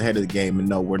 5 steps ahead of the game, and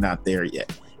no, we're not there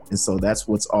yet. And so that's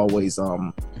what's always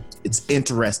it's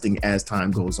interesting as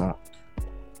time goes on.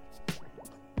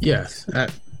 Yes,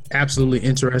 absolutely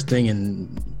interesting.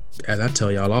 And as I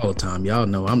tell y'all all the time, y'all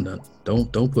know I'm not.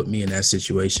 Don't put me in that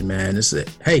situation, man. It's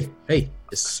hey,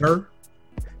 it's sir,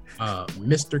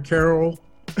 Mr. Carroll.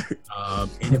 And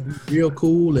if you're real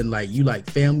cool and like you like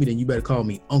family, then you better call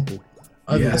me uncle.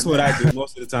 That's what I do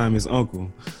most of the time, is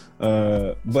uncle.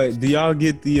 But do y'all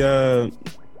get the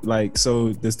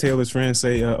so does Taylor's friend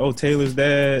say, oh, Taylor's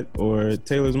dad or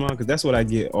Taylor's mom? Because that's what I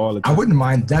get all the time. I wouldn't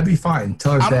mind. That'd be fine.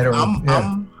 Taylor's dad or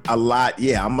I'm a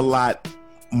lot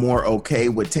more okay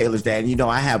with Taylor's dad.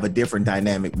 I have a different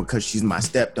dynamic because she's my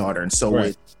stepdaughter, and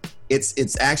so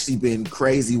it's actually been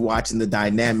crazy watching the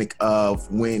dynamic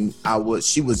of when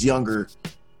she was younger.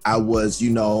 I was,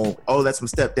 oh, that's my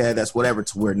stepdad, that's whatever,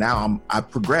 to where now I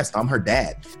progressed. I'm her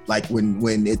dad. Like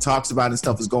when it talks about and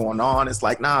stuff is going on, it's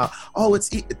like, nah, oh, it's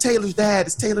Taylor's dad,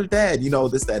 this, that,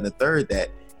 and the third. That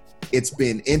it's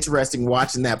been interesting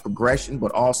watching that progression,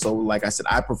 but also, like I said,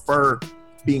 I prefer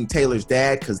being Taylor's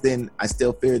dad, because then I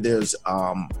still fear there's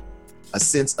a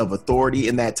sense of authority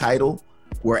in that title.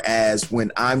 Whereas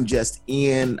when I'm just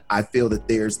Ian, I feel that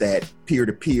there's that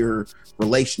peer-to-peer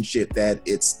relationship, that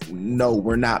it's, no,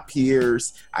 we're not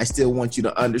peers. I still want you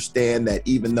to understand that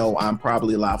even though I'm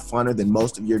probably a lot funner than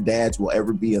most of your dads will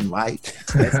ever be in life,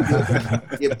 that's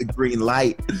still give the green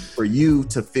light for you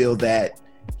to feel that,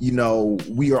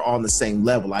 we are on the same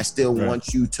level. I still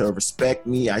want you to respect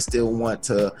me. I still want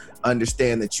to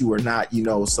understand that you are not,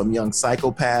 some young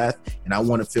psychopath. And I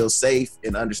want to feel safe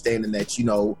in understanding that,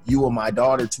 you and my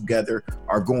daughter together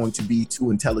are going to be 2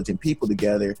 intelligent people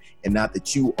together, and not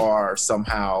that you are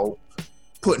somehow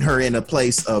putting her in a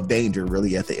place of danger,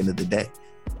 really, at the end of the day.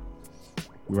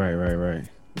 Right.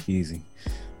 Easy.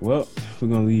 Well, we're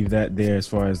going to leave that there as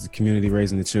far as the community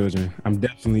raising the children. I'm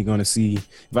definitely going to see,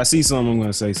 if I see something, I'm going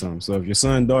to say something. So if your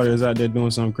son, daughter is out there doing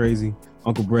something crazy,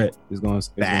 Uncle Brett is going to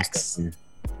step in.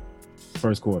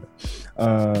 First quarter.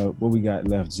 What we got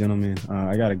left, gentlemen?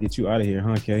 I got to get you out of here,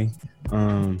 huh, Kay?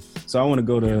 So I want to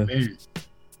go to...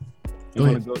 I'm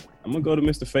going to go to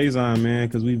Mr. Faison, man,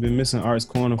 because we've been missing Art's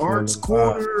Corner for Art's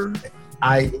Corner.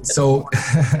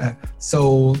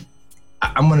 So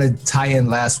I'm going to tie in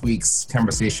last week's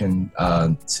conversation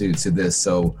to this.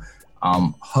 So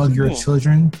hug your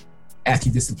children after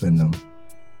you discipline them.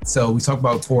 So we talked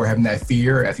about before having that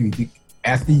fear after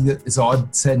it's all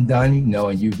said and done,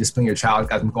 and you discipline your child,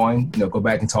 got them going, go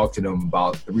back and talk to them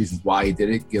about the reasons why you did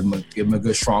it. Give them a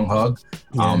good, strong hug,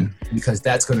 because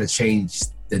that's going to change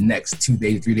the next 2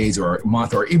 days, 3 days, or a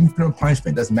month, or even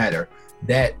punishment. Doesn't matter.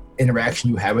 That interaction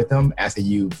you have with them after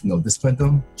you've disciplined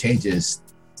them changes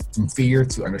from fear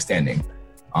to understanding.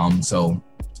 So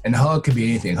And hug could be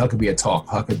anything. Hug could be a talk.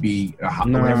 Hug could be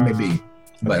whatever it may be.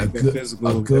 But a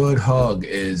good hug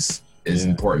is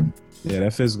important. Yeah,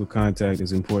 that physical contact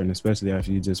is important, especially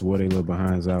after you just wore their little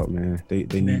behinds out, man. They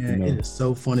need to know. It is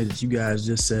so funny that you guys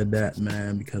just said that,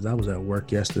 man, because I was at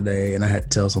work yesterday and I had to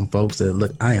tell some folks that,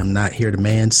 look, I am not here to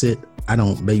man sit. I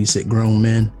don't babysit grown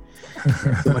men.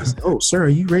 Somebody said, oh, sir, are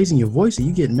you raising your voice? Are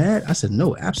you getting mad? I said,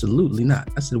 no, absolutely not.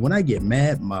 I said, when I get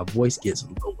mad, my voice gets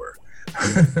lower.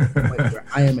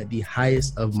 I am at the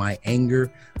highest of my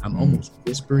anger. I'm almost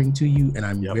whispering to you and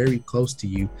I'm very close to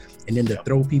you. And then to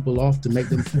throw people off to make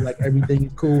them feel like everything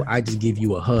is cool, I just give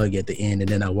you a hug at the end and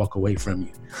then I walk away from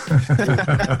you.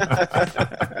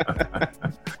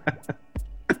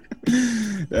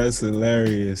 That's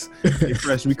hilarious. Hey,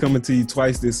 Fresh, we coming to you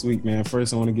twice this week, man.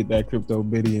 First, I want to get that crypto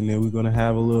biddy, and then we're gonna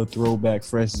have a little throwback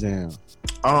Fresh jam.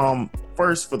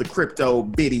 First for the crypto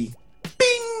biddy,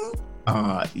 bing.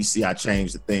 You see, I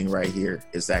changed the thing right here.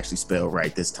 It's actually spelled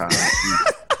right this time.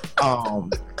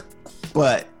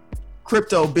 But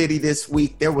crypto biddy this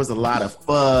week, there was a lot of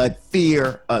FUD,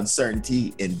 fear,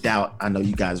 uncertainty, and doubt. I know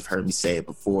you guys have heard me say it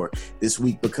before this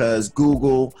week because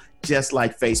Google, just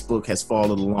like Facebook, has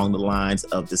followed along the lines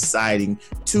of deciding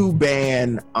to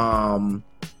ban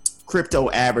crypto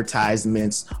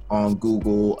advertisements on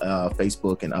Google,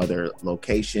 Facebook, and other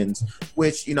locations,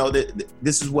 which, you know,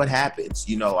 this is what happens.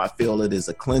 You know, I feel it is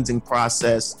a cleansing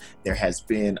process. There has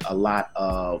been a lot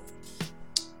of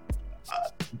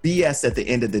BS at the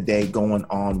end of the day going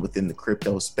on within the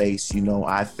crypto space. You know,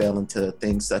 I fell into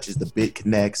things such as the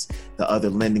BitConnects, the other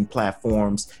lending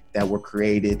platforms that were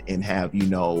created and have, you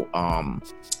know,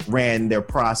 ran their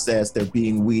process. They're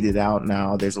being weeded out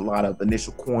now. There's a lot of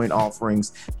initial coin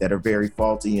offerings that are very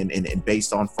faulty and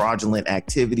based on fraudulent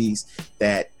activities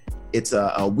that it's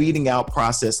a weeding out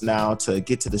process now to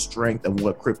get to the strength of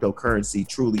what cryptocurrency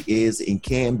truly is and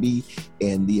can be,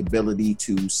 and the ability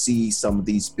to see some of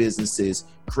these businesses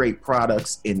create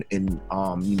products and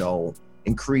you know,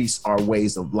 increase our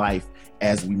ways of life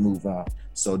as we move on.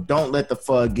 So don't let the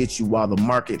FUD get you. While the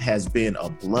market has been a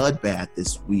bloodbath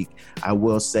this week, I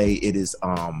will say it is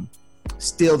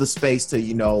still the space to,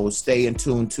 you know, stay in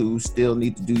tune to, still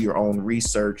need to do your own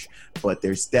research, but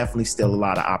there's definitely still a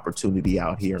lot of opportunity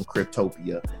out here in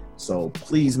Cryptopia. So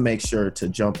please make sure to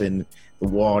jump in the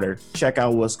water, check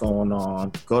out what's going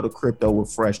on, go to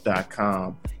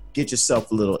cryptowithfresh.com, get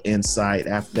yourself a little insight.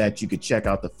 After that, you can check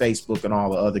out the Facebook and all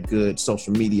the other good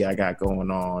social media I got going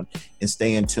on and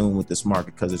stay in tune with this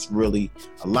market because it's really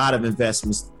a lot of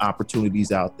investment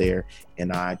opportunities out there.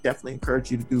 And I definitely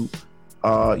encourage you to do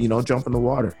you know, jump in the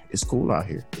water. It's cool out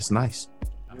here. It's nice.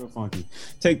 Real funky.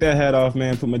 Take that hat off,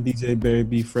 man. Put my DJ Barry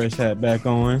B Fresh hat back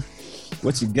on.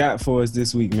 What you got for us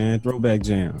this week, man? Throwback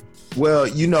jam. Well,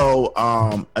 you know,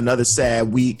 another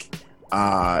sad week,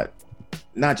 not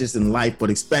just in life, but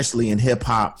especially in hip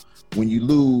hop, when you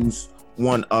lose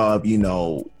one of, you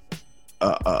know,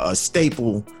 a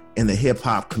staple in the hip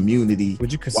hop community.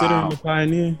 Would you consider him a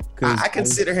pioneer? I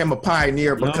consider him a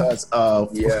pioneer because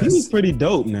of he was pretty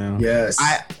dope now. Yes.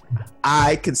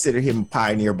 I consider him a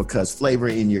pioneer because Flavor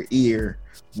in Your Ear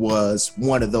was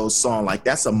one of those songs. Like,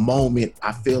 that's a moment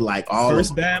I feel like all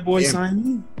first Bad Boy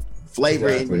signed. Flavor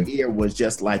in Your Ear was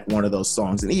just like one of those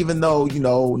songs. And even though, you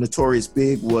know, Notorious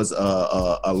Big was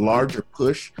a larger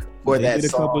push for that did a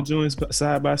song, couple joints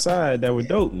side by side that were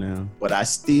dope now. But I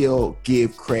still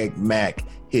give Craig Mack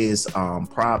his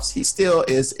props. He still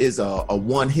is a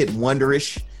one-hit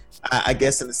wonderish, I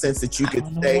guess, in the sense that you could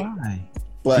say. Why.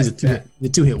 But He's the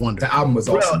two-hit wonder. The album was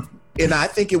awesome. And I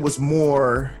think it was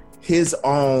more his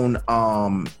own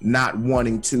not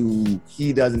wanting to,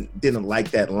 he didn't like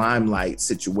that limelight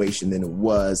situation than it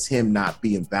was him not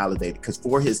being validated. Because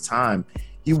for his time,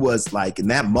 he was like, in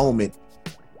that moment,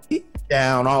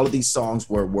 down, all of these songs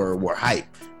were hype.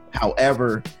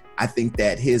 However, I think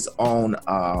that his own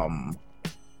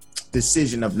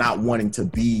decision of not wanting to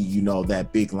be, you know,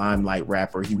 that big limelight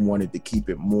rapper, he wanted to keep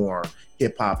it more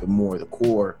hip hop and more the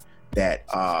core. That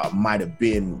might have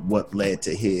been what led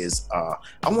to his, I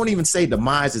won't even say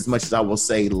demise as much as I will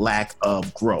say lack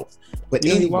of growth. But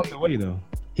anyway, anyway, he walked away though.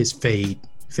 His fade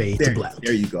to black.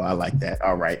 There you go. I like that.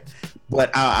 All right.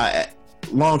 But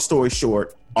long story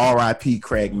short, R.I.P.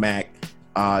 Craig Mack.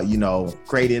 You know,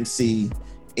 great MC.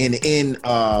 In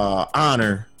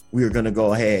honor, we are gonna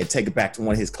go ahead take it back to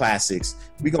one of his classics.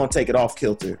 We're gonna take it off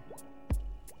kilter.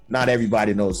 Not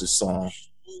everybody knows this song.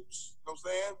 Oops, you know what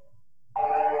I'm saying?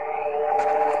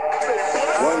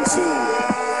 1, 2.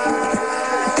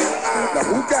 Now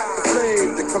who got the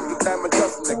flame that comes to diamond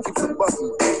dustin' that keeps them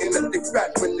bustin'? And that they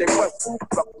fat when they bustin'.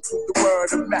 Welcome to the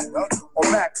world of Mac,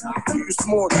 or Mac. You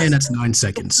small. And that's 9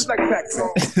 seconds. Like Mac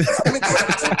song.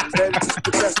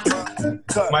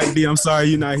 Mike B, I'm sorry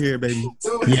you're not here, baby.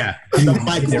 Yeah. The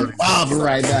mic is bobbing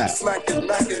right now.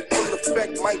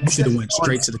 You should have went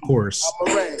straight to the chorus.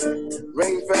 Rain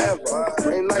forever.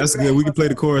 Rain like That's good. We can play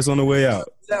the chorus on the way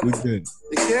out. We good.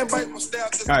 All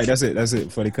right, that's it. That's it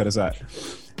before they cut us out.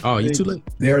 Oh, you too late.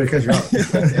 They already cut you off.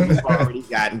 We've already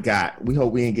got. We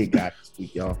hope we ain't get got this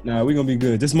week, y'all. Nah, we're gonna be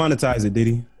good. Just monetize it,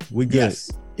 Diddy. We good. Yes.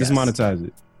 Just monetize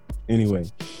it. Anyway,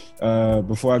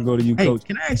 before I go to you, Hey, Coach.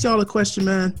 can I ask y'all a question,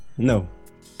 man? No,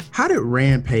 How did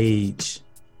Rampage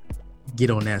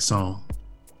get on that song?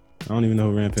 I don't even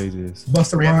know who Rampage is.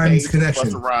 Busta Rhymes connection.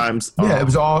 Busta Rhymes. Yeah, it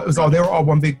was all. They were all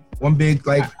one big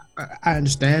like. I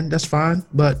understand. That's fine.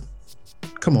 But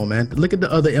come on, man. Look at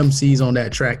the other MCs on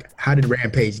that track. How did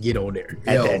Rampage get on there?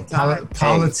 At Yo, that time,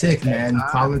 politic, man.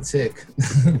 Politic.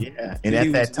 Yeah, and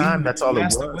at that time, that's all it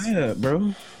was. Yeah,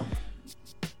 bro.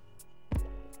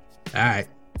 All right.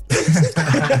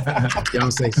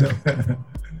 Y'all say so.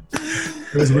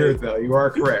 It was weird, though. You are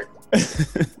correct.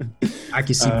 I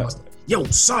can see Busta. Yo,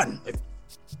 son.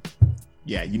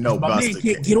 Yeah, you know, My man Busta.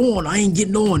 can't get on. I ain't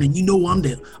getting on. And you know I'm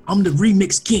the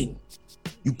remix king.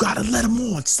 You gotta let him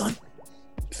on, son.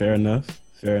 Fair enough.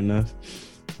 Fair enough.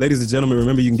 Ladies and gentlemen,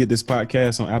 remember you can get this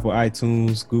podcast on Apple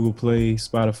iTunes, Google Play,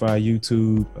 Spotify,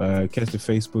 YouTube. Catch the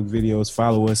Facebook videos.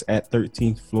 Follow us at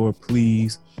 13th Floor,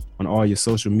 please, on all your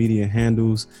social media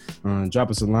handles. Drop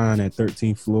us a line at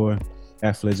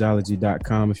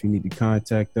 13thfloor@fledgeology.com if you need to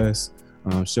contact us.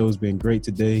 Show's been great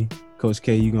today. Coach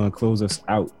K, you gonna close us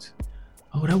out?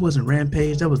 Oh, that wasn't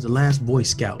Rampage. That was the last Boy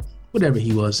Scout. Whatever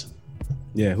he was.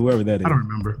 Yeah, whoever that is. I don't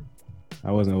remember.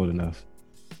 I wasn't old enough.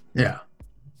 Yeah.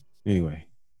 Anyway,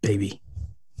 Baby.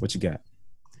 what you got?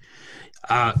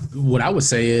 What I would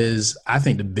say is I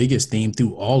think the biggest theme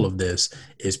through all of this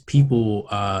is people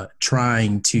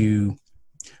trying to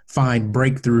find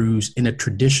breakthroughs in a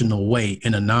traditional way,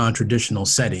 in a non-traditional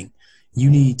setting.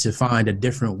 You need to find a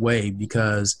different way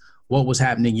because what was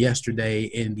happening yesterday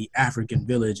in the African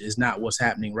village is not what's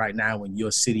happening right now in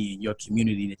your city, in your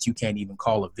community that you can't even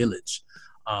call a village.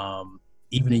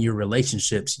 Even in your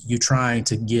relationships, you're trying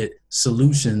to get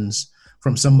solutions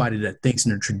from somebody that thinks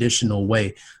in a traditional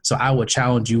way. So I would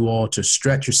challenge you all to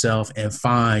stretch yourself and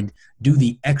do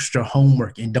the extra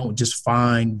homework and don't just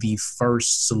find the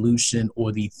first solution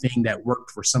or the thing that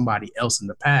worked for somebody else in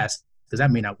the past, because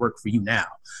that may not work for you now.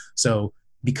 So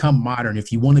become modern.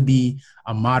 If you want to be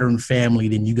a modern family,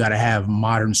 then you got to have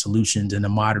modern solutions and a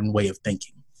modern way of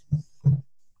thinking.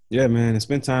 Yeah, man, and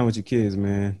spend time with your kids,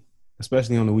 man.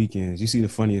 Especially on the weekends. You see the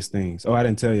funniest things. Oh, I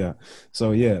didn't tell y'all.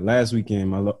 So yeah, last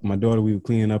weekend, my daughter, we were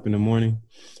cleaning up in the morning,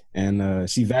 and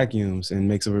she vacuums and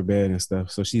makes up her bed and stuff.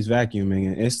 So she's vacuuming,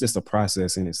 and it's just a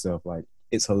process in itself. Like,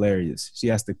 it's hilarious. She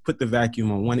has to put the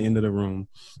vacuum on one end of the room.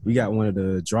 We got one of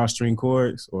the drawstring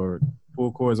cords or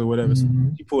pull cords or whatever. So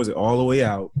she pulls it all the way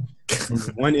out from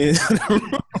one end of the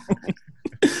room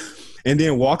and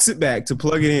then walks it back to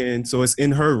plug it in so it's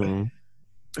in her room.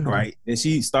 Right. And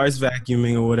she starts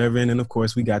vacuuming or whatever. And then, of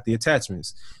course, we got the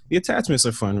attachments. The attachments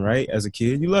are fun, right? As a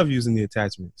kid, you love using the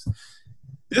attachments.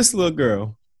 This little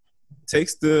girl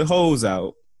takes the hose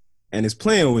out and is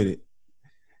playing with it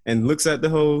and looks at the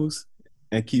hose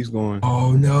and keeps going.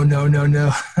 Oh, no. And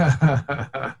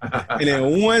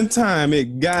then one time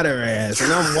it got her ass,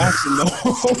 and I'm watching the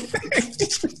whole thing.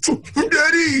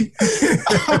 Daddy!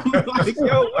 I'm like,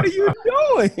 yo, what are you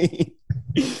doing?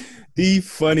 The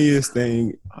funniest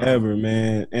thing ever,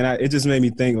 man. And it just made me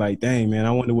think, like, dang, man,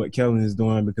 I wonder what Kellen is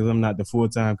doing because I'm not the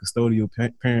full-time custodial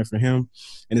parent for him.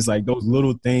 And it's like those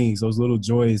little things, those little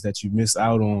joys that you miss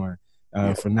out on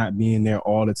for not being there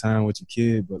all the time with your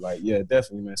kid. But, like, yeah,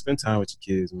 definitely, man, spend time with your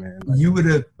kids, man. Like, You would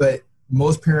have, but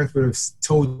most parents would have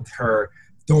told her,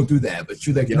 don't do that. But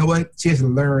you're like, you know what? She has to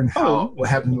learn what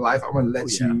happened in life. I'm going to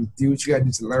let you do what you got to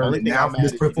do to learn it now from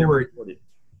this point forward.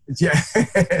 Yeah.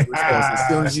 As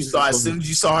soon as you saw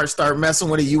her start messing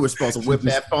with it, you were supposed to whip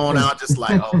that phone out, just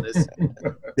like, oh,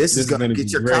 this is gonna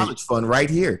get your college fund right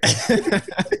here.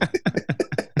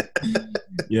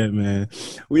 Yeah, man.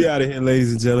 We out of here,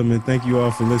 ladies and gentlemen. Thank you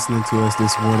all for listening to us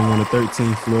this morning on the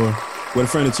 13th floor, where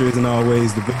the furniture isn't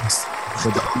always the best,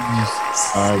 but the views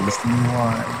are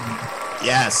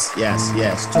Yes.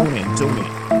 Tune in.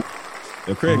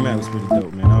 Yo, Craig Mack was pretty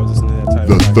dope, man. I was listening to that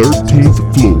title. The 13th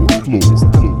floor.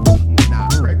 Nah,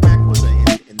 Craig Mack was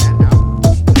in that album.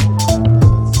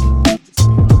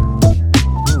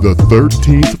 The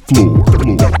 13th floor.